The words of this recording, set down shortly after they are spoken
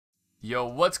Yo,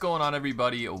 what's going on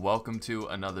everybody? Welcome to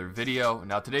another video.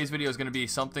 Now today's video is going to be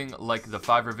something like the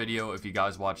Fiverr video if you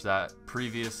guys watched that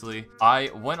previously.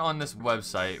 I went on this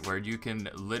website where you can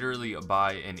literally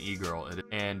buy an e-girl.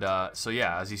 And so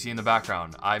yeah, as you see in the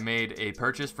background, I made a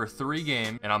purchase for 3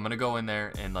 games and I'm going to go in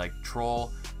there and like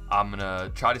troll. I'm gonna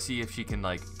try to see if she can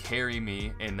like carry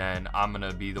me, and then I'm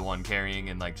gonna be the one carrying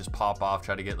and like just pop off,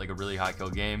 try to get like a really high kill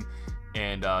game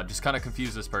and just kind of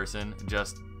confuse this person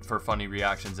just for funny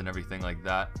reactions and everything like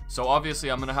that. So obviously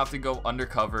I'm gonna have to go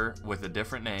undercover with a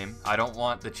different name. I don't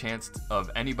want the chance of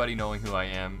anybody knowing who I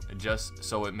am, just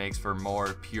so it makes for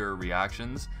more pure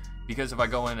reactions, because if I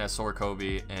go in as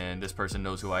Kobi and this person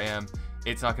knows who I am,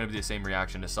 it's not going to be the same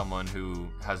reaction as someone who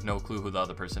has no clue who the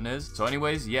other person is. So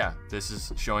anyways, yeah, this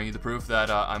is showing you the proof that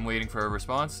I'm waiting for a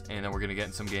response, and then we're going to get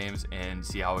in some games and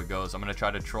see how it goes. I'm going to try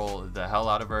to troll the hell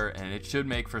out of her, and it should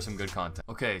make for some good content.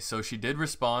 Okay, so she did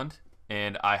respond,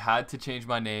 and I had to change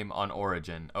my name on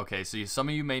Origin. Okay, so some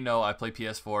of you may know I play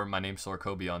PS4, my name's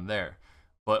Kobi on there.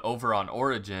 But over on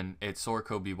Origin, it's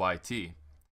Kobi YT.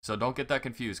 So don't get that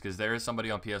confused, because there is somebody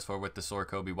on PS4 with the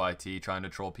Kobi YT trying to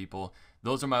troll people.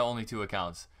 Those are my only 2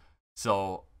 accounts.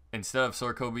 So instead of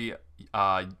Kobi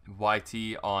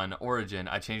YT on Origin,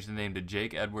 I changed the name to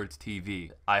Jake Edwards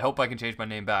TV. I hope I can change my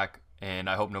name back, and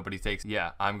I hope nobody takes it.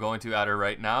 Yeah, I'm going to add her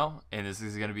right now, and this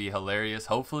is going to be hilarious.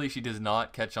 Hopefully she does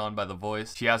not catch on by the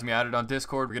voice. She has me added on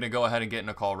Discord. We're going to go ahead and get in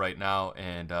a call right now,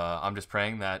 and I'm just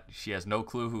praying that she has no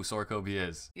clue who Kobi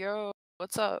is. Yo,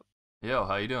 what's up? Yo,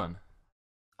 how you doing?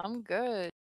 I'm good.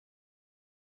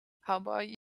 How about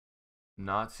you?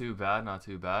 Not too bad, not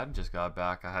too bad. Just got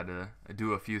back. I had to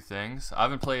do a few things. I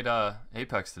haven't played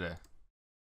Apex today.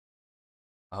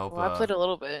 I hope I played a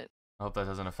little bit. I hope that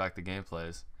doesn't affect the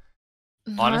gameplays.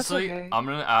 No, Honestly, okay. I'm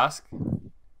gonna ask,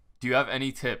 do you have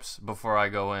any tips before I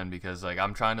go in? Because like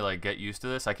I'm trying to like get used to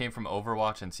this. I came from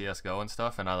Overwatch and CS:GO and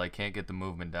stuff, and I like can't get the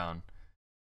movement down.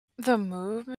 The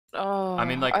movement? Oh, I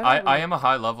mean, like I am a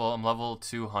high level. I'm level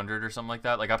 200 or something like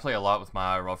that. Like I play a lot with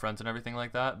my IRL friends and everything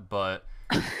like that, but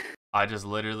I just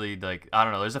literally like, I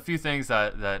don't know. There's a few things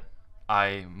that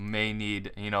I may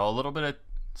need, you know, a little bit of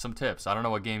some tips. I don't know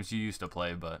what games you used to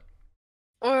play, but.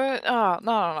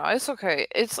 No, it's okay.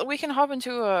 We can hop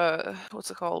into a,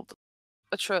 what's it called?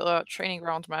 A training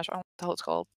ground match. I don't know what the hell it's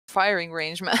called. Firing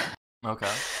range match.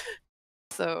 Okay.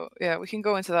 So yeah, we can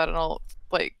go into that, and I'll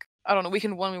like, I don't know. We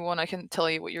can 1v1. I can tell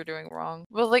you what you're doing wrong.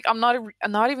 But like, I'm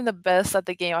not even the best at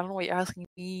the game. I don't know what you're asking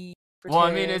me. Well,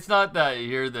 I mean, it's not that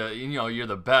you're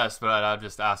the best, but I'm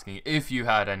just asking if you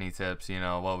had any tips. You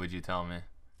know, what would you tell me?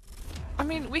 I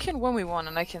mean, we can 1v1,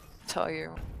 and I can tell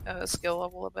you skill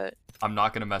level a bit. I'm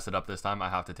not gonna mess it up this time. I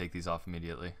have to take these off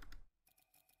immediately.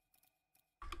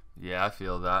 Yeah, I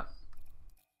feel that.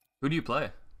 Who do you play?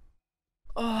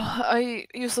 Oh, I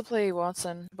used to play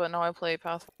Watson, but now I play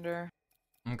Pathfinder.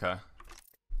 Okay.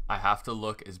 I have to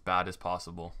look as bad as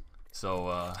possible.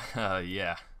 So,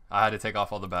 yeah. I had to take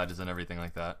off all the badges and everything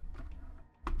like that.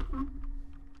 I'm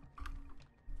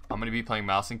gonna be playing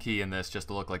mouse and key in this just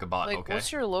to look like a bot, Like, okay?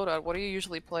 what's your loadout? What do you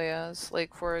usually play as,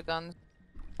 like, for a gun?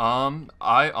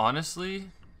 I honestly,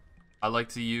 I like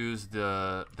to use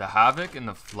the Havoc and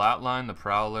the Flatline, the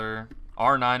Prowler,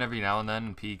 R9 every now and then,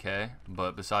 and PK.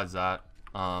 But besides that,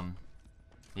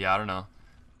 yeah, I don't know.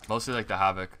 Mostly like the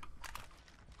Havoc.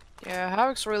 Yeah,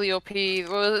 Havoc's really OP.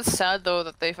 Well, it's sad though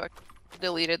that they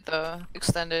deleted the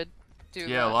extended.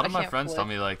 Yeah, a lot of my friends tell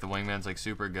me like the Wingman's like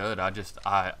super good. I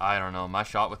don't know. My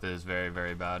shot with it is very,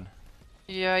 very bad.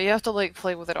 Yeah, you have to like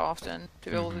play with it often to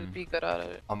be able to be good at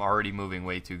it. I'm already moving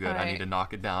way too good. I need to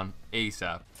knock it down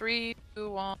ASAP. 3, 2,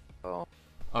 1, go.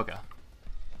 Okay.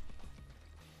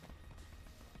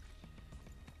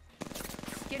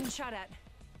 Getting shot at.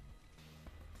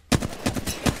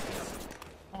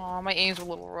 Aw, my aim's a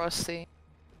little rusty.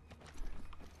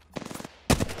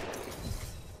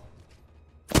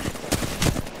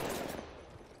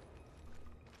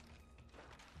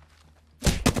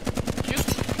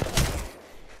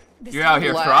 You're out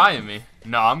here frying me.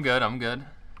 No, I'm good. I'm good.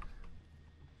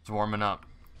 It's warming up.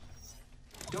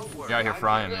 You're out here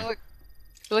frying me.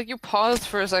 Like you paused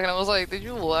for a second. I was like, did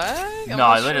you lag? No,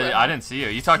 I didn't see you.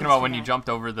 You talking about when you jumped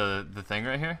over the thing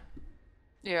right here?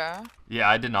 Yeah. Yeah,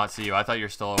 I did not see you. I thought you're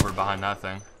still over behind that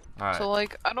thing. All right. So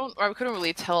like, I couldn't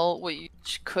really tell what you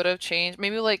could have changed.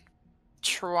 Maybe like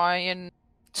try and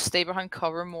stay behind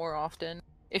cover more often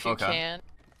if you can.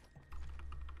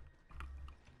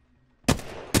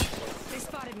 They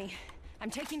spotted me. I'm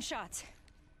taking shots.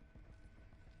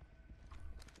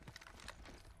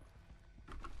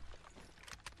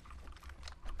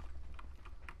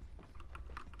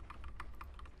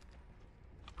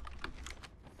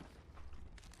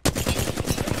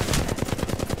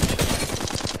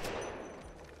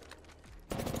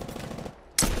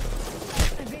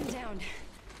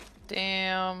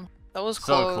 Damn. That was So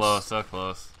close. close, so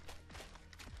close.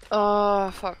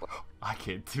 Fuck. I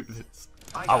can't do this.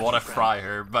 I want to fry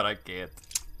her, but I can't.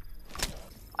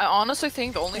 I honestly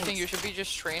think the only thing you should be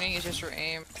just training is just your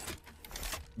aim.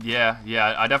 Yeah,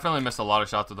 I definitely missed a lot of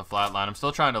shots with the flatline. I'm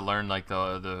still trying to learn like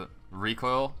the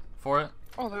recoil for it.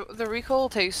 Oh, the recoil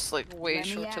takes like way Let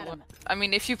me short at to learn. 'em. I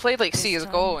mean, if you played like This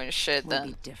CS:GO time and shit, will then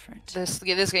be different.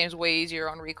 this game's way easier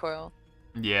on recoil.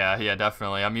 Yeah,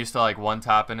 definitely. I'm used to like one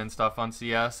tapping and stuff on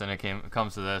CS, and it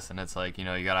comes to this, and it's like, you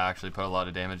know, you gotta actually put a lot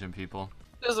of damage in people.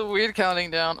 There's a weird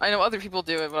counting down. I know other people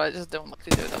do it, but I just don't like to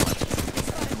do it that much. They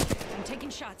spotted me. I'm taking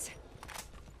shots.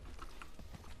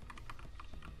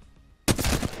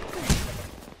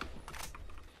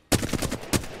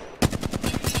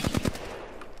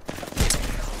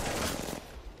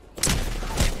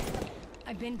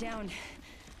 I've been down.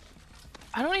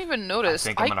 I don't even notice. I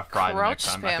think I'm gonna fry them next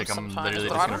time. I think I'm sometimes, literally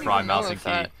but just I gonna don't fry even know mouse and if key.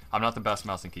 that- I'm not the best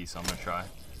mouse and key, so I'm gonna try.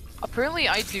 Apparently,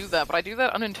 I do that, but I do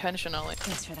that unintentionally.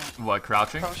 Thanks for that. What,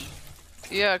 crouching?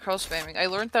 Yeah, crouch spamming. I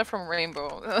learned that from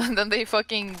Rainbow. And then they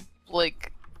fucking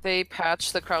like they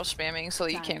patched the crouch spamming so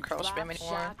that you can't crouch spam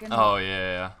anymore. Oh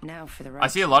yeah. Now for the I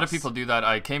see a lot of people do that.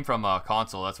 I came from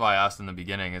console. That's why I asked in the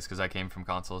beginning. Is because I came from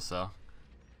console. So.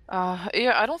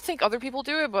 Yeah, I don't think other people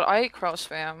do it, but I crouch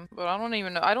spam. But I don't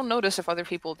even know. I don't notice if other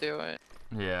people do it.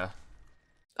 Yeah.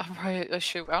 Right,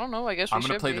 shoot. I don't know. I guess we I'm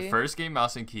gonna should play be. the first game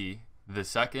mouse and key, the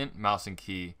second mouse and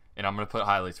key, and I'm gonna put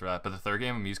highlights for that. But the third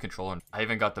game I'm use controller. I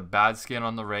even got the bad skin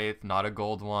on the Wraith, not a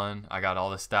gold one. I got all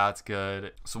the stats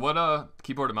good. So what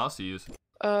keyboard and mouse do you use?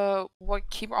 What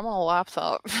keyboard? I'm on a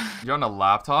laptop. You're on a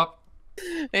laptop,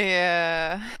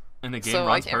 Yeah. and the game So I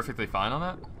runs can't- perfectly fine on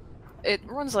that. It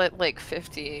runs at like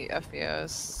 50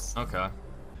 FPS. Okay.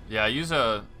 Yeah, I use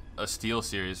a Steel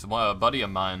series. A buddy of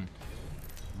mine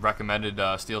recommended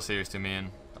Steel series to me,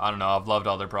 and I don't know. I've loved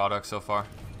all their products so far.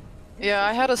 Yeah,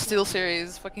 I had a Steel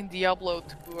series, fucking Diablo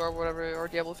 2 or whatever, or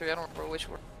Diablo 3. I don't remember which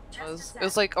one it was. It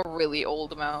was like a really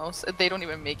old mouse. They don't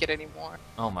even make it anymore.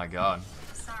 Oh my god.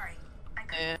 Sorry, I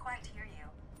couldn't Yeah. quite hear you.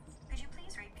 Could you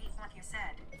please repeat what you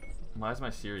said? Why is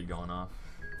my Siri going off?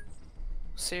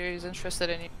 Series interested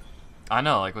in you. I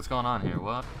know, like, what's going on here?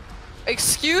 What?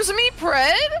 Excuse me,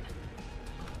 Pred?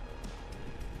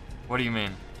 What do you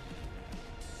mean?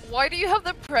 Why do you have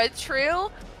the Pred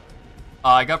trail?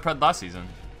 I got Pred last season.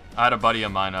 I had a buddy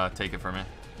of mine take it for me.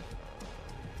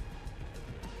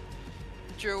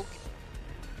 Joke.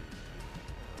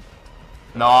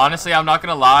 No, honestly, I'm not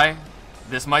gonna lie.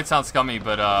 This might sound scummy,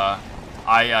 but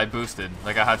I boosted.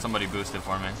 Like, I had somebody boost it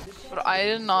for me. But I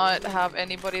did not have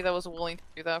anybody that was willing to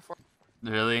do that for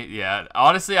me. Really? Yeah.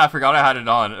 Honestly, I forgot I had it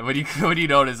on. When you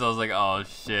noticed, I was like, oh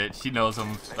shit, she knows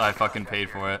I fucking paid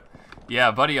for it. Yeah,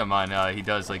 a buddy of mine, he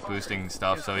does like boosting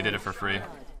stuff, so he did it for free.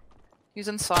 He's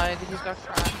inside. He's got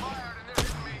crack.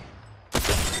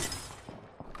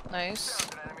 Nice.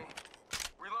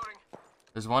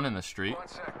 There's one in the street.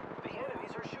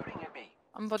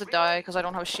 I'm about to die because I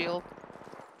don't have a shield.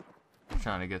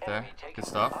 Trying to get there. Good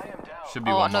stuff. Should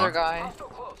be Oh, one another more. guy.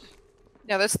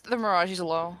 Yeah, that's the Mirage. He's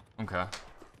low. Okay.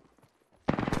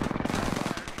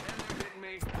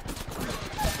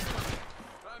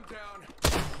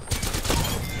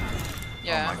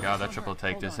 Yeah. Oh my god, that triple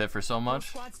take just hit for so much.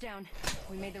 Squads down.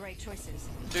 We made the right choices.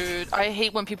 Dude, I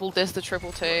hate when people diss the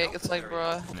triple take. It's like,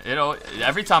 bruh.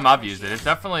 Every time I've used it, it's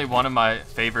definitely one of my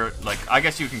favorite. Like, I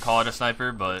guess you can call it a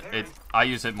sniper, but I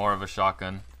use it more of a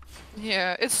shotgun.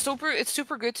 Yeah, it's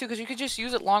super good too because you could just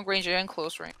use it long range and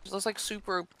close range. That's like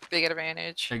super big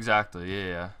advantage. Exactly.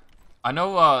 Yeah. I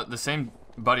know the same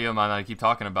buddy of mine that I keep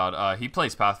talking about. He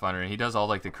plays Pathfinder and he does all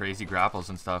like the crazy grapples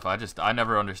and stuff. I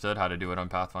never understood how to do it on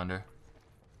Pathfinder.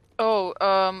 Oh,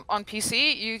 on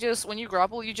PC, you just when you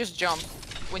grapple, you just jump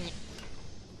when you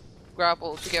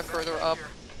grapple to get further up.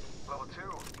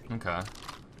 Okay.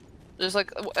 There's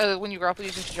like when you grapple,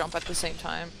 you just jump at the same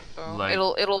time. So Like-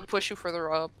 it'll push you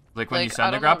further up. Like when you Like, I send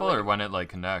the don't know, grapple like- or when it like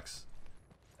connects.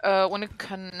 When it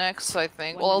connects, I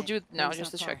think. Well, I'll do it now Rings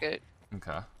just to not check far. it.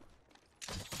 Okay.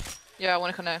 Yeah, when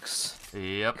it connects.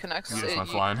 Yep. Connects, You just it- went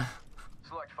you- flying.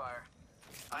 Select fire.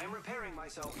 I am repairing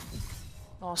myself.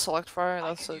 Oh, select fire.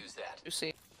 That's I a can use that.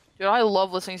 juicy. Dude, I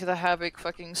love listening to the Havoc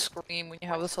fucking scream when you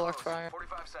have the select fire.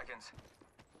 45 seconds.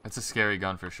 It's a scary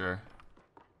gun for sure.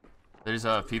 There's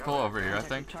people over here, I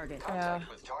think. Target. Yeah.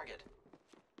 With target.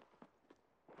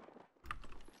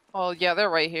 Oh yeah, they're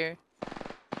right here.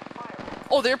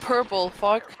 Oh, they're purple.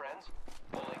 Fuck. Friends.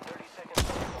 Only 30 seconds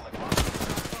left on the clock.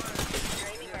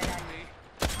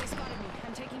 They spotted me.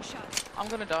 I'm taking shots. I'm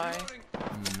gonna die.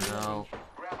 No.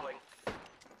 Grappling.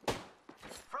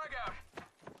 Frag out.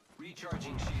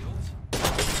 Recharging shields.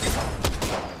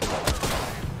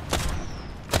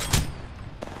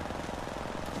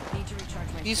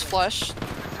 He's flushed.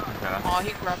 Okay. Aw,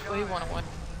 he grabbed. Oh, he won away.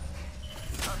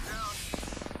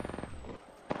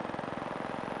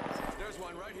 There's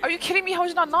one right here. Are you kidding me? How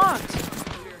is he not knocked?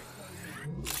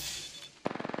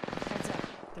 Heads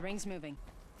up. The ring's moving.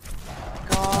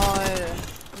 God.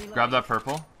 Reload. Grab that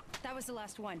purple. That was the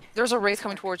last one. There's a wraith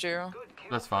coming towards you. Good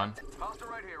kill. That's fine. Hostile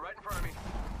right here, right in front of me.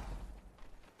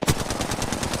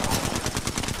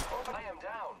 I am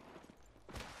down.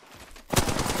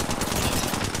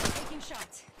 Taking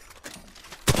shots.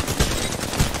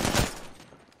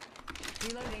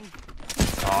 Reloading.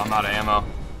 Oh, I'm out of ammo.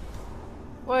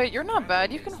 Wait, you're not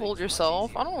bad. You can hold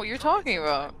yourself. I don't know what you're talking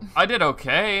about. I did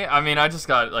okay. I mean, I just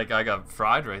got, like, I got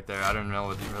fried right there. I didn't know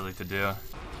what really to do.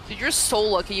 Dude, you're so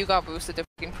lucky you got boosted to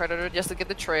fucking Predator just to get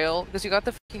the trail. Because you got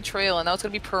the fucking trail and now it's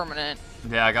gonna be permanent.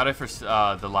 Yeah, I got it for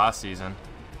the last season.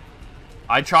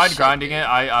 I tried Shit, grinding dude. it.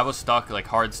 I was stuck, like,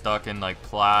 hard stuck in, like,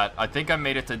 plat. I think I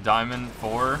made it to Diamond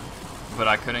 4, but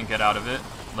I couldn't get out of it,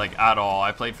 like, at all.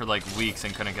 I played for, like, weeks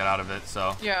and couldn't get out of it,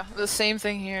 so. Yeah, the same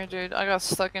thing here, dude. I got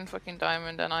stuck in fucking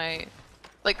Diamond and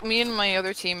like, me and my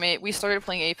other teammate, we started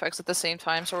playing Apex at the same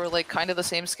time, so we're, like, kind of the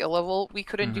same skill level. We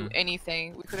couldn't do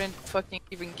anything. We couldn't fucking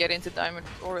even get into Diamond,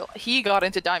 or he got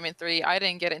into Diamond 3. I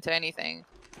didn't get into anything.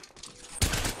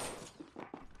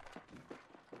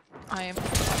 I am...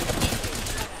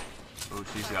 Oh,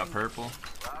 she's got purple.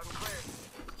 Loud and clear.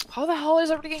 How the hell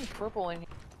is everybody getting purple in here?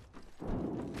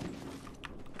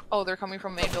 Oh, they're coming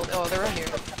from main building. Oh, they're right here.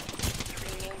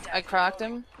 I cracked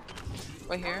him.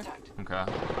 Right here. Okay.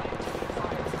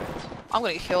 I'm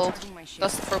gonna get killed. Charging my shield.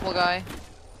 That's the purple guy.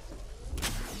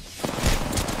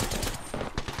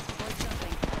 Deployed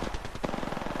something.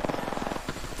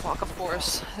 Fuck, of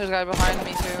course. There's a guy behind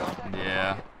me too.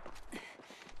 Yeah.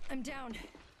 I'm down.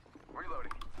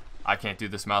 Reloading. I can't do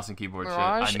this mouse and keyboard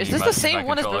Mirage? shit. Is this the same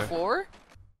one as before?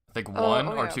 I think Oh, one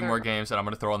oh or yeah, two there. more games that I'm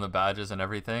gonna throw on the badges and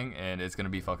everything, and it's gonna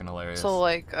be fucking hilarious. So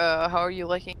like, how are you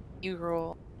liking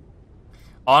EGirl?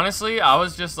 Honestly, I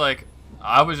was just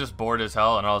bored as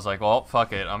hell, and I was like, well,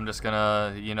 fuck it. I'm just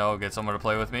gonna, you know, get someone to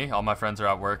play with me. All my friends are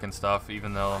at work and stuff,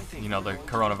 even though, you know, the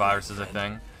coronavirus is a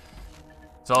thing.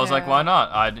 So I was like, Yeah. why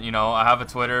not? I have a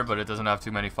Twitter, but it doesn't have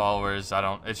too many followers.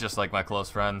 It's just like my close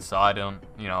friends, so I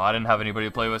didn't have anybody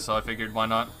to play with, so I figured, why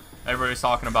not? Everybody's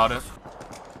talking about it.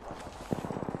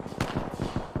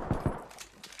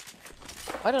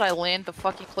 Why did I land the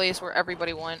fucking place where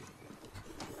everybody went?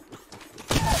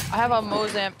 I have a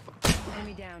Mozamp.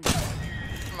 Enemy down.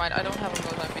 Never mind, I don't have a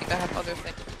Mozambique. I have other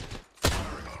things.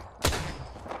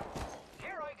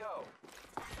 Here I go.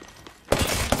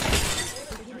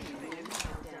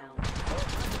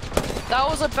 That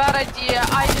was a bad idea.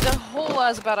 I did a whole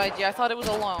ass bad idea. I thought it was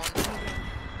alone.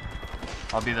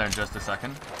 I'll be there in just a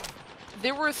second.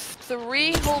 There were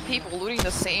 3 whole people looting the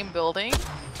same building?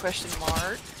 Question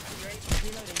mark.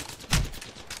 Reloading.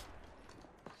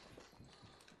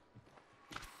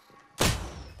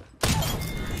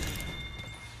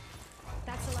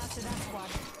 That's the last of that squad.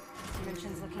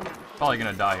 Dimension's looking up. Probably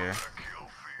gonna die here.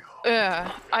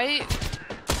 Yeah,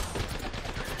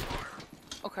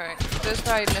 Okay, this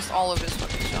guy missed all of his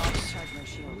fucking shots. Charge my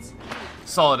shields.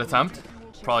 Solid attempt.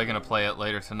 Probably gonna play it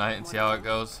later tonight and see how it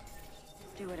goes.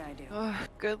 Do what I do. Ugh,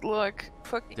 good luck.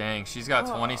 Fucking. Dang, she's got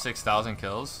Oh. 26,000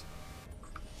 kills.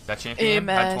 That champion had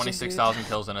Imagine, 26,000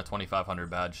 kills and a 2,500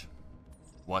 badge.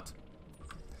 What?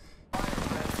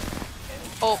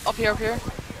 Oh, up here, up here.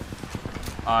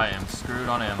 I am screwed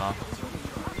on ammo.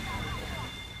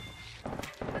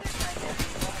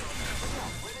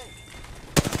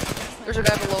 There's a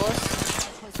guy below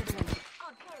us. Closer to me.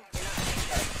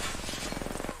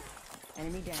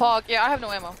 Enemy down. Fuck, yeah, I have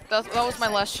no ammo. That was my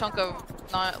last chunk of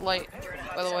not light,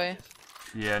 by the way.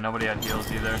 Yeah, nobody had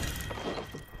heals either.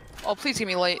 Oh, please give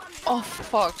me light. Oh,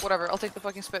 fuck, whatever. I'll take the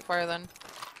fucking Spitfire then.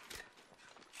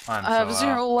 I'm I have so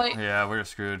 0 out. light. Yeah, we're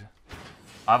screwed.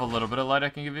 I have a little bit of light I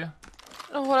can give you.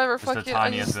 Oh, whatever, Just fuck the it. I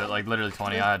tiniest just- bit, like literally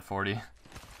 20. I had 40.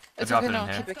 It's drop okay, it no, in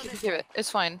here. keep it. It's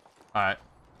fine. Alright.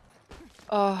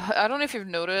 I don't know if you've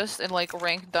noticed in like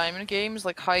ranked diamond games,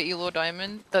 like high elo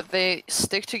diamond, that they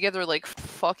stick together like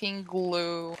fucking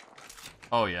glue.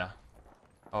 Oh yeah.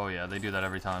 Oh yeah, they do that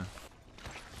every time.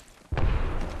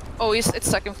 Oh, it's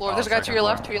second floor. There's a guy to second your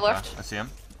floor. left, to your Okay, left. I see him.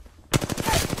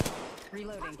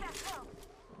 Reloading.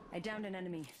 I downed an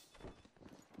enemy.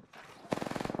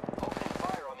 Opening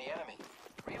fire on the enemy.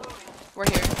 Reloading. Right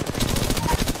here.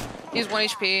 He's 1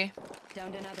 HP.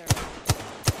 Downed another.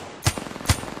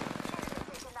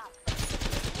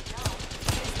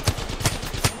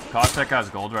 Cossack has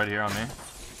gold right here on me.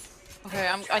 Okay,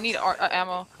 I need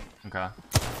ammo. Okay.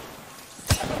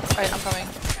 Alright, I'm coming.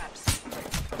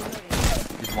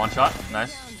 He's one shot.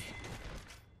 Nice.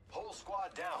 Whole squad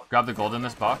Grab the gold in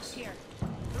this box.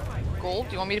 Gold?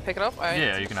 Do you want me to pick it up?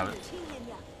 Yeah, you can have it.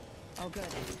 Oh, good.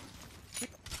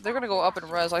 They're gonna go up in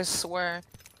res, I swear.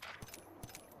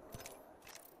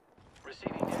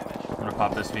 Receiving damage. I'm gonna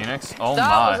pop this Phoenix. Oh That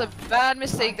my. was a bad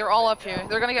mistake. They're all up here.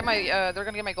 They're gonna get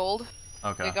my gold.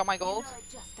 Okay. They got my gold.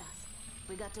 Just us.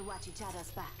 We got to watch each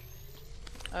other's back.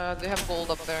 They have gold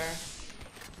up there.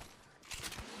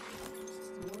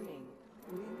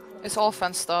 It's all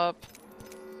fenced up.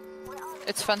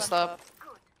 It's fenced up.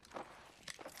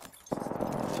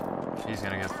 He's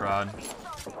gonna get fraud.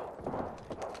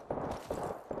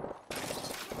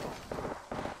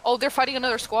 Oh, they're fighting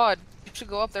another squad. You should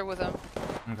go up there with them.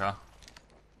 Okay.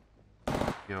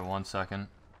 Give it 1 second.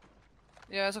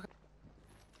 Yeah, it's okay.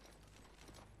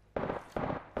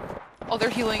 Oh, they're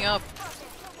healing up.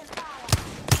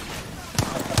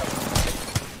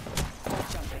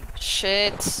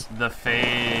 Shit. The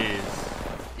phase.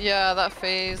 Yeah, that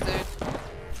phase, dude.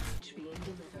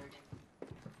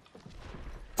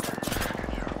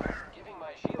 Giving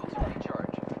my shields a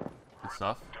recharge. Good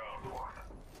stuff.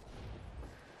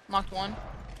 Knocked one.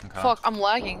 Okay. Fuck, I'm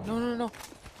lagging. No, no, no.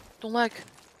 Don't lag.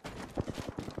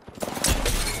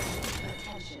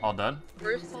 All dead?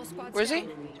 Where's he?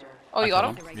 Oh, you got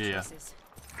him? Yeah, yeah.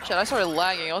 Shit, I started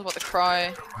lagging. I was about to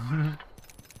cry.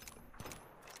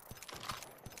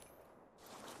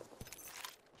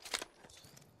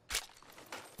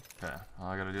 Okay. All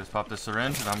I gotta do is pop this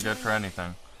syringe and I'm good for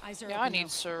anything. Yeah, I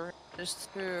need syringes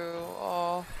too.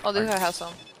 Oh, this guy has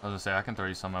some. I was gonna say, I can throw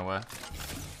you some my way.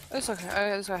 It's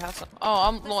okay. This guy has some. Oh,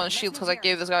 I'm low on shields because I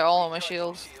gave this guy all of my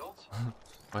shields.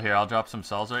 Well, here, I'll drop some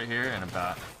cells right here and a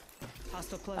bat.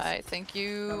 Alright, thank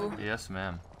you. Yes,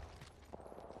 ma'am.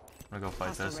 I'm gonna go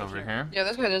fight this over here. Yeah,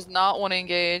 this guy does not want to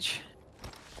engage.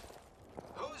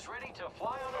 Who's ready to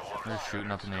fly on a zip They're line?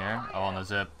 shooting up in the air. Oh, on the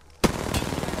zip.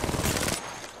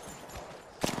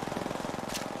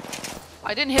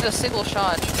 I didn't hit a single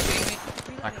shot. Are you kidding me?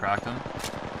 I cracked him.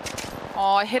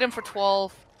 Oh, I hit him for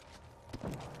 12.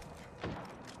 I'm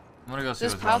gonna go see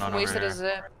This what's going path on over wasted a here.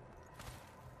 zip.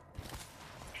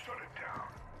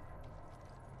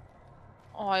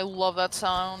 Oh, I love that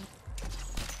sound.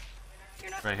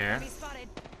 Right here.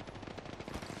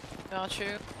 Got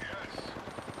you.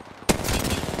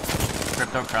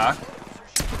 Crypto crack.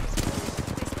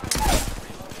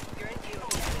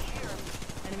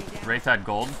 Wraith had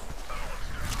gold.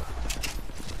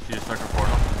 She just took her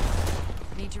portal.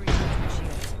 Need to recharge my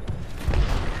shields.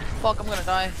 Fuck, I'm gonna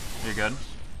die. You're good.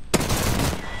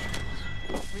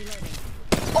 Reloading.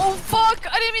 Oh fuck!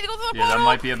 I didn't mean to go through the Yeah, that portal!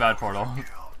 might be a bad portal.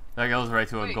 That goes right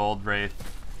to a Wait. gold Wraith.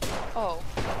 Oh,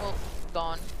 well,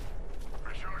 gone.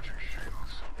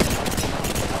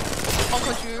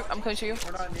 I'm coming to you.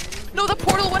 No, the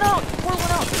portal went out! The portal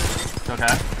went out! It's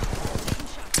okay.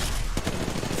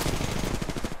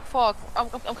 Fuck, I'm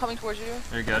coming towards you.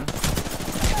 You're good.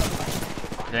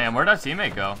 Damn, where'd that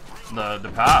teammate go? The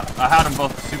path. I had them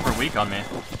both super weak on me.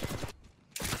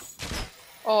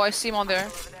 Oh, I see him on there.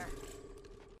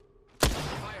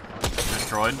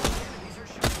 Destroyed. Oh,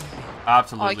 I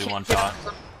Absolutely can't one hit shot.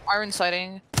 him. Iron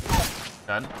sighting.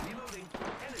 Dead.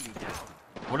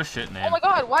 What a shit name. Oh my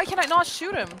god, why can I not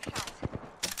shoot him?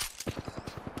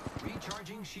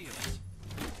 Recharging shields.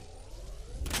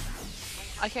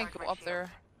 I can't go up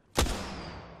there. I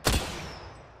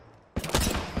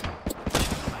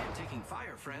am taking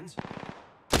fire, friends.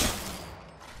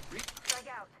 Strike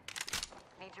out.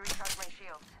 Need to recharge my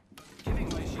shields. Giving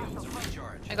my shields a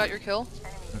recharge. I got your kill.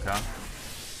 Okay.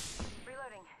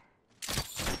 Reloading.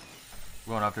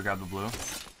 We're going up to grab the blue.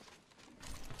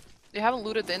 They haven't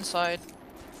looted the inside.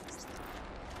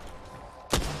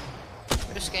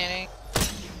 They're just scanning.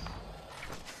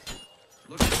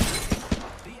 Look,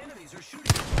 the enemies are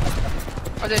shooting.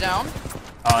 Are they down?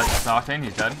 Oh, it's Octane.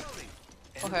 He's dead.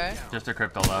 Okay. Just a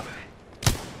crypto left.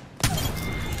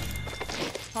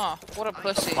 Huh, what a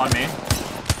pussy. On me.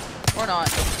 Or not.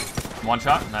 One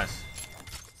shot. Nice.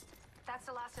 That's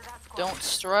the last of that squad. Don't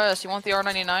stress. You want the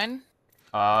R99?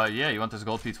 Yeah, you want this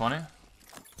gold P20?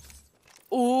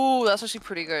 Ooh, that's actually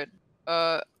pretty good.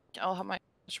 I'll have my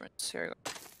instruments. Here you go.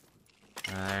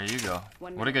 There you go.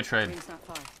 What a good trade. Ring's not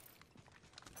far.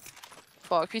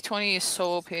 Fuck, P20 is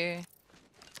so OP. Me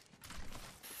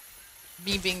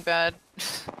being bad.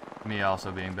 Me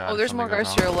also being bad. Oh, if there's something more goes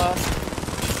guys to your wrong. left.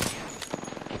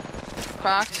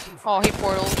 Cracked. Oh, he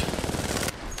portaled.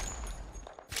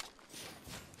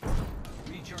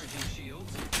 Recharging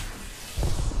shields.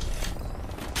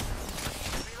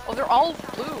 Oh, they're all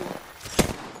blue.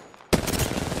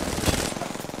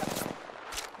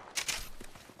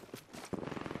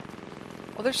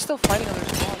 Oh, they're still fighting other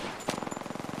squad.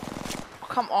 Oh,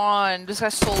 come on, this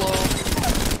guy's solo.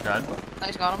 Dead.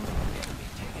 Nice, got him.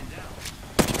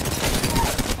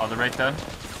 Oh, they're right dead.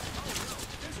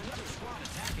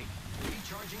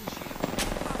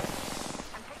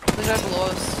 The guy below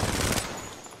us.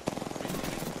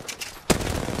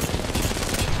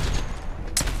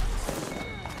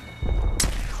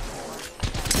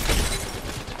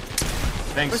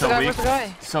 Thanks, Where's so the guy? weak. Where's the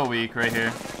guy? So weak right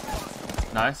here.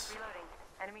 Nice. Reloading.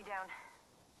 Enemy down.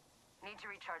 Need to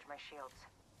recharge my shields.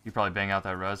 You probably bang out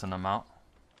that res and I'm out.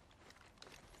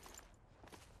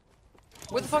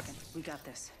 Where the fuck? We got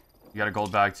this. You got a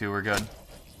gold bag too, we're good.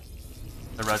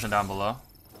 The resin down below.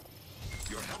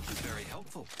 Your help is very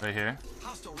helpful. Right here.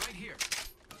 Hostile right here.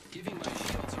 Giving my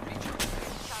shields a recharge.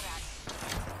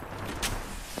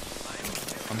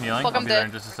 I'm healing. Fuck, I'll I'm be there dead.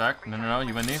 in just a sec. No,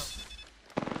 you win these?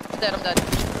 I'm dead, I'm dead.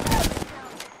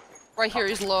 Right here,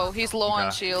 he's low. He's low on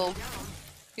Okay. shield.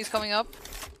 He's coming up.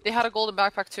 They had a golden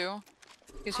backpack too.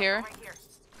 He's here. Right here.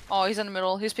 Oh, he's in the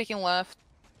middle. He's peeking left.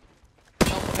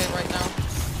 Nope, okay, right now.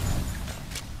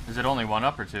 Is it only one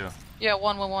up or two? Yeah,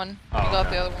 one. Oh, You got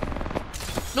okay. the other one.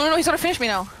 No, he's gonna finish me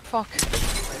now. Fuck.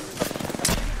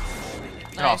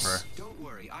 Get off her. Nice. Don't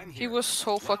worry, I'm here. He was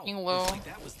so fucking low. Looks like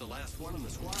that was the last one on the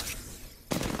squad.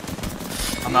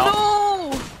 I'm out.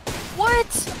 No! What?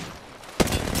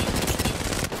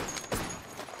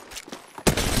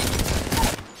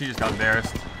 She just got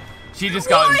embarrassed. She just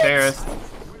got What? embarrassed.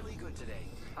 Really good today.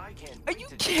 I can't Are wait you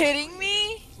to kidding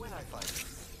me? when I find it.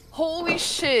 Holy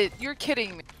shit, you're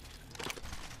kidding me.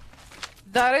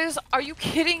 That is, are you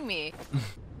kidding me?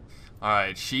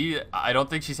 Alright, I don't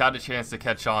think she's had a chance to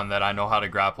catch on that I know how to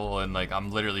grapple and like I'm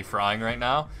literally frying right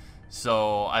now.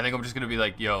 So I think I'm just gonna be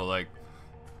like, yo, like,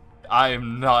 I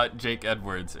am not Jake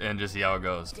Edwards and just see how it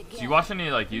goes. Do you watch any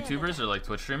like YouTubers or like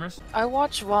Twitch streamers? I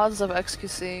watch VODs of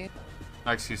XQC.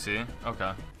 XQC?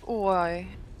 Okay. Why?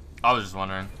 I was just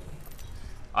wondering.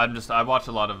 I watch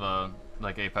a lot of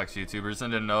like Apex YouTubers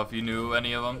and didn't know if you knew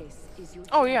any of them.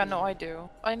 Oh yeah, no, I do.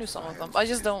 I knew some of them. I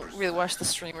just don't really watch the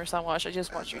streamers that much. I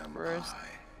just watch YouTubers.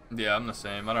 Yeah, I'm the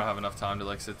same. I don't have enough time to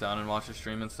like sit down and watch a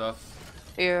stream and stuff.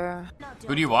 Yeah.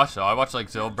 Who do you watch though? I watch like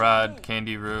Zilbrad,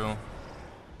 Candy Roo.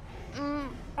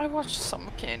 I watch some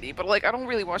Candy, but like I don't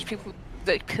really watch people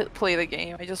that play the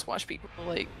game. I just watch people who,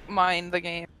 like mine the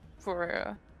game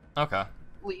for Okay.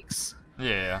 leaks.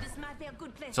 Yeah. This might be a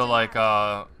good place So to like,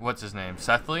 hide. what's his name?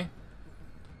 Sethley?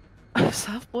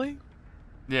 Sethley?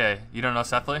 Yeah, you don't know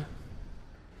Sethley?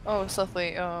 Oh,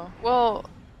 Sethley. Oh, well,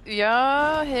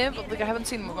 yeah, him. But like I haven't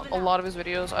seen a lot of his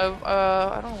videos.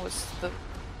 I don't know what's the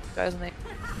guy's name.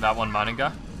 That one mining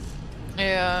guy?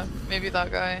 Yeah, maybe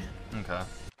that guy. Okay.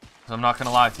 So I'm not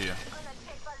gonna lie to you.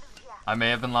 I may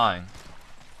have been lying.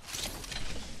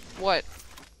 What?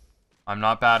 I'm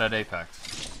not bad at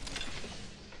Apex.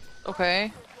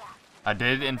 Okay. I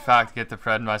did in fact get the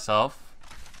pred myself.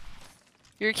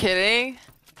 You're kidding?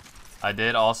 I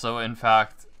did also in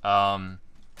fact have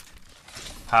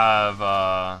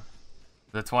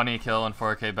the 20 kill and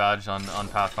 4K badge on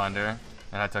Pathfinder,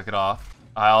 and I took it off.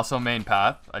 I also main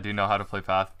Path. I do know how to play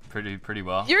Path pretty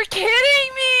well. You're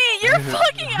kidding me! You're a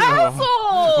fucking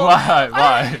asshole!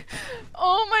 Why?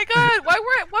 Oh my god!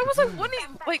 Why was I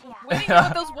winning with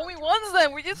those 1v1s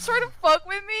then? Were you just trying to fuck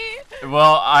with me?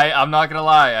 Well, I'm not gonna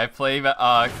lie. I play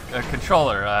a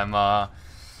controller. I'm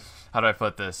how do I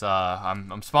put this?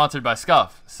 I'm sponsored by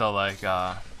Scuff. So like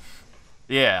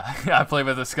yeah, I play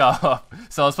with a Scuff.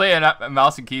 So I was playing a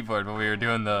mouse and keyboard when we were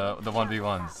doing the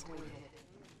 1v1s.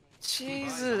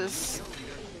 Jesus.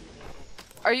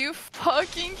 Are you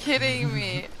fucking kidding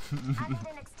me?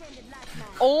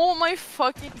 Oh my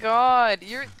fucking god.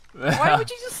 Why would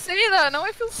you just say that? Now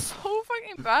I feel so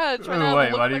fucking bad trying to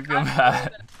Wait, look why do you like feel I'm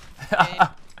bad? Okay,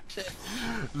 shit.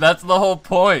 That's the whole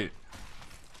point.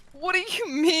 What do you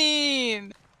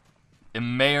mean? It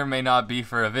may or may not be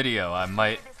for a video. I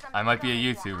might be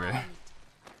a YouTuber.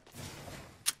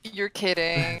 You're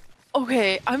kidding.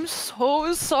 Okay, I'm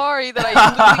so sorry that I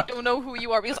literally don't know who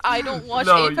you are because I don't watch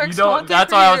No, Apex you don't. content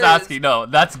That's why I was creators. asking. No,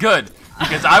 that's good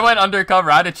because I went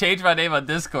undercover. I had to change my name on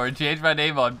Discord, change my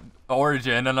name on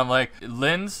Origin, and I'm like,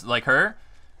 Lynn's like her.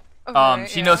 Okay,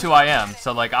 She yeah. knows who I am,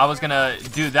 so like I was gonna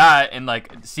do that and like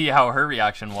see how her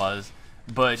reaction was,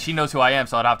 but she knows who I am,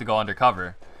 so I'd have to go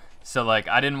undercover. So like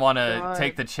I didn't want to God.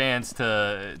 take the chance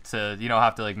to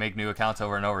have to like make new accounts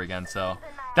over and over again. So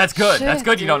that's good. That's Shit,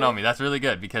 good. You don't know dude. me. That's really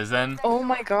good because then Oh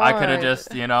my god. I could have just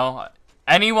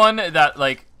anyone that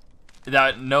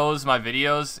that knows my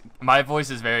videos. My voice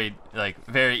is very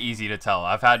easy to tell.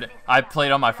 I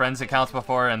played on my friends' accounts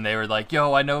before and they were like,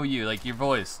 "Yo, I know you, like your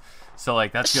voice." So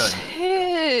like that's good.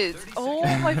 Shit. Oh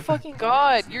my fucking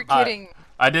god. You're kidding.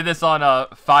 I did this on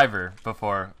Fiverr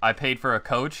before. I paid for a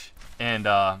coach and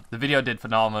the video did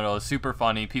phenomenal. It was super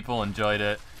funny. People enjoyed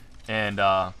it, and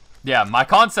yeah, my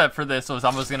concept for this was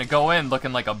I was gonna go in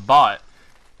looking like a bot,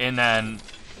 and then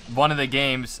one of the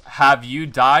games have you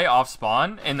die off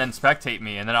spawn and then spectate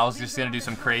me, and then I was just gonna do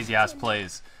some crazy ass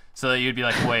plays so that you'd be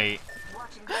like, wait.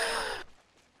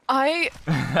 I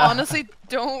honestly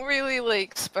don't really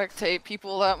like spectate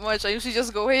people that much. I usually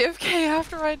just go AFK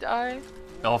after I die.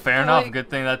 Oh, fair enough. Good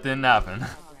thing that didn't happen.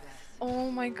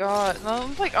 Oh my god. No,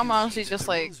 I'm honestly just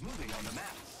like,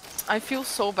 I feel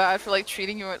so bad for like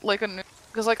treating you like a noob.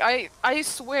 Because like I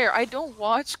swear I don't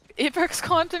watch Apex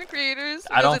content creators.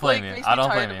 I don't blame you. I don't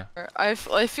blame you.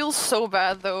 I feel so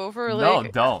bad though for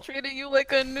like treating you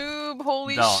like a noob.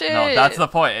 Holy shit. No, that's the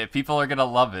point. People are gonna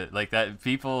love it. Like that.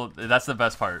 That's the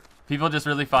best part. People just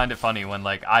really find it funny when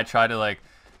like I try to like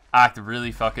act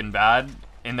really fucking bad,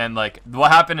 and then like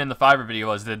what happened in the Fiverr video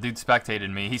was the dude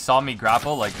spectated me. He saw me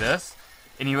grapple like this,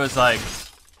 and he was like,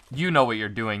 you know what you're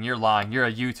doing. You're lying. You're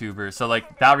a YouTuber. So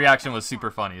like that reaction was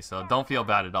super funny. So don't feel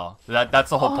bad at all. That's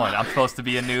the whole point. I'm supposed to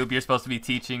be a noob. You're supposed to be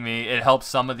teaching me. It helps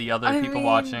some of the other people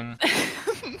watching.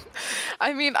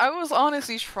 I mean, I was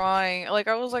honestly trying. Like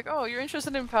I was like, oh, you're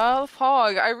interested in Path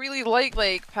Hog. I really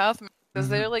like Path because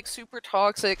they're like super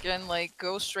toxic and like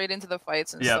go straight into the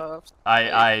fights and stuff.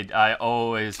 I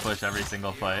always push every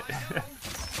single fight.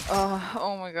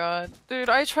 Oh my god. Dude,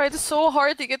 I tried so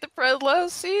hard to get the pred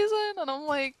last season, and I'm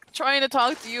like trying to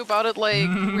talk to you about it like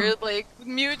we're like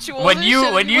mutual. When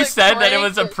you said that it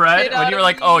was a pred, when you were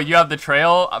like, oh, you have the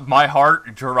trail, my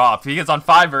heart dropped. Because on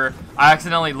Fiverr, I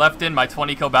accidentally left in my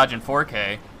 20 kill badge in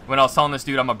 4K when I was telling this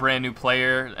dude I'm a brand new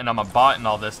player and I'm a bot and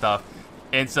all this stuff.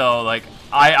 And so, like,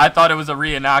 I thought it was a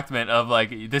reenactment of,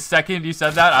 like, the second you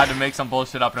said that, I had to make some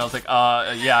bullshit up, and I was like,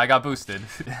 yeah, I got boosted.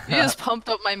 You just pumped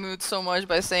up my mood so much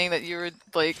by saying that you were,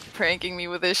 like, pranking me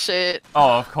with this shit.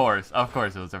 Oh, of course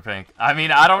it was a prank. I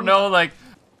mean, I don't know, like...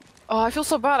 Oh, I feel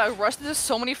so bad. I rushed into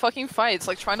so many fucking fights,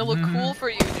 like, trying to look cool for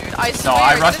you, dude. I swear, no,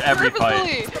 I rushed every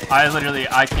fight.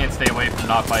 I can't stay away from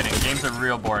not fighting. Games are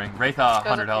real boring. Wraith,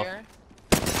 100 health.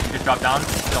 You just dropped down.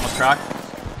 He's almost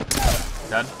cracked.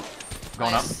 Dead.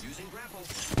 Going up.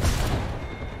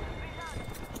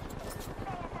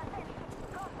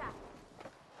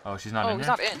 Oh, she's not in here? He's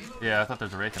not in. Yeah, I thought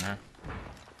there's a Wraith in here.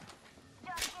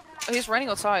 Oh, he's running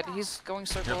outside. He's going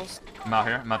circles. Yep. I'm out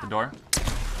here. I'm at the door.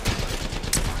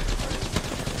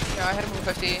 Yeah, I hit him with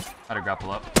 50. Had to grapple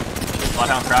up.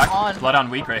 Bloodhound crack. Bloodhound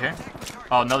weak right here.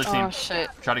 Oh, another team. Oh, shit.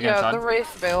 Try to get inside. Yeah, the Wraith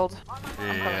failed.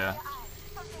 Yeah.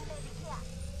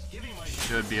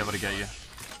 Should be able to get you.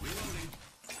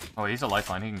 Oh, he's a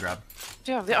lifeline. He can grab.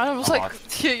 Yeah, I was like,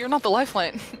 yeah, you're not the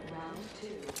lifeline.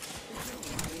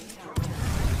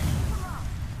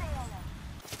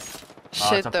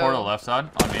 Shit, it's a portal left side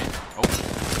on me.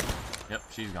 Oh. Yep,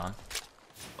 she's gone.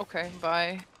 Okay,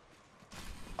 bye.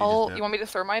 You want me to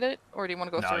thermite it, or do you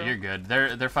want to go through? No, you're good.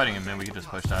 They're fighting him in. We can just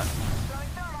push that.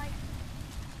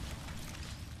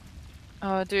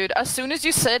 Dude, as soon as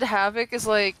you said Havoc is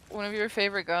like one of your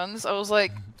favorite guns, I was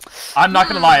like, I'm not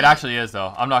gonna lie, it actually is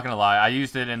though. I'm not gonna lie. I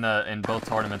used it in both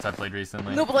tournaments I played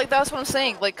recently. No, but like that's what I'm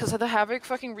saying. Like, cause the Havoc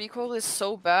fucking recoil is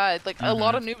so bad. Like a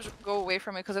lot of noobs go away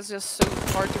from it because it's just so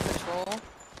hard to control.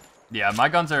 Yeah, my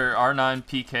guns are R9,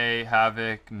 PK,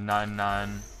 Havoc,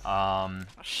 99. Oh,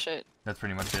 shit. That's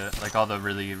pretty much it. Like all the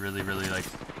really like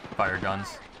fire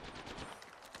guns.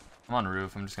 I'm on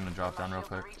roof. I'm just gonna drop down real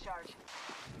quick.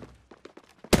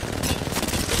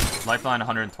 Lifeline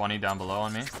 120 down below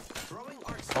on me.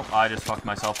 Oh, I just fucked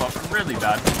myself up really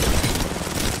bad.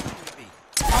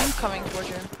 I'm coming towards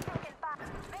you.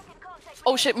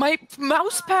 Oh shit, my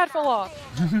mouse pad fell off!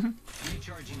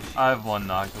 I have one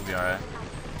knock, we'll be alright.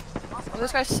 Oh,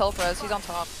 this guy's self-res, he's on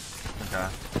top. Okay.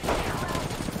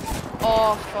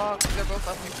 Oh fuck, they're both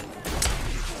left me.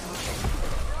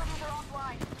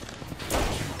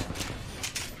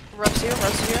 Rush here.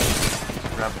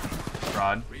 Grab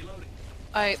rod.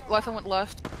 Lifeline went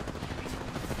left.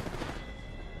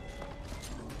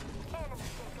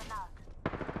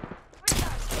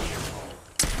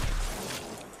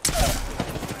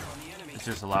 It's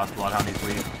just the last bloodhound, he's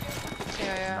weak.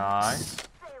 Yeah. Nice.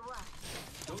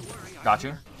 Got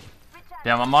you.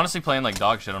 Damn, I'm honestly playing like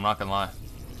dog shit, I'm not gonna lie.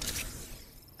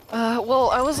 Well,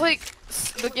 I was like,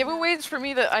 the giveaways for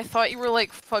me that I thought you were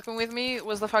like fucking with me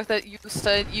was the fact that you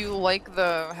said you like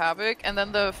the Havoc, and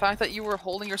then the fact that you were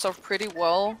holding yourself pretty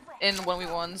well in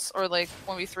 1v1s or like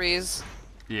 1v3s.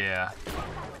 Yeah.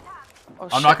 Oh,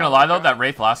 I'm not gonna lie though, that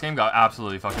Wraith last game got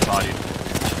absolutely fucking bodied.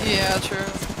 Yeah, true.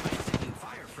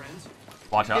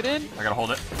 Watch out. Get in. I gotta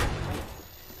hold it.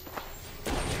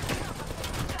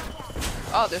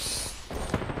 Oh, there's...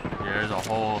 Yeah, there's a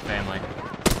whole family.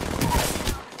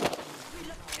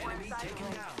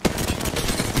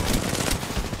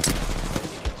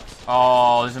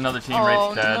 Oh, there's another team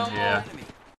right dead. no. Yeah.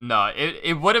 No,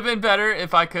 it would have been better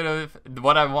if I could have.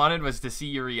 What I wanted was to see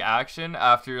your reaction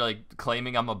after like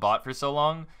claiming I'm a bot for so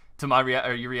long to my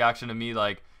your reaction to me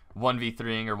like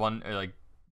 1v3ing or like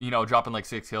dropping like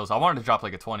 6 kills. I wanted to drop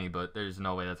like a 20, but there's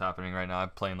no way that's happening right now. I'm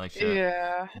playing like shit.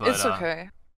 Yeah, But, it's okay.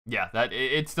 Yeah, that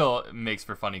it still makes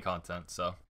for funny content.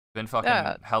 So been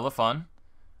fucking hella fun.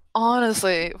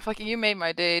 Honestly, fucking you made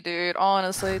my day, dude.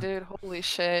 Honestly, dude. Holy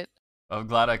shit. I'm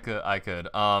glad I could.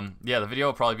 Yeah, the video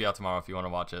will probably be out tomorrow if you want to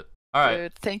watch it. All right.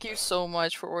 Dude, thank you so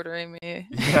much for ordering me.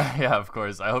 Yeah, of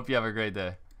course. I hope you have a great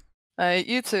day.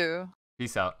 You too.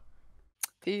 Peace out.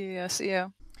 See ya.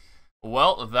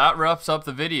 Well, that wraps up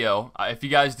the video. If you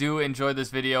guys do enjoy this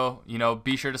video,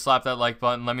 be sure to slap that like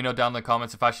button. Let me know down in the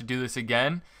comments if I should do this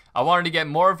again. I wanted to get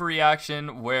more of a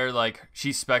reaction where like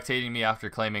she's spectating me after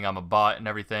claiming I'm a bot and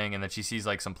everything, and then she sees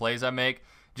like some plays I make,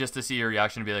 just to see her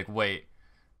reaction and be like, wait.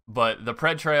 But the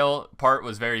pred trail part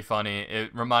was very funny.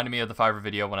 It reminded me of the Fiverr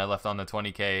video when I left on the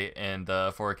 20k and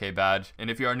the 4k badge. And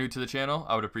if you are new to the channel,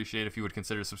 I would appreciate if you would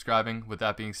consider subscribing. With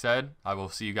that being said, I will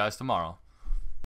see you guys tomorrow.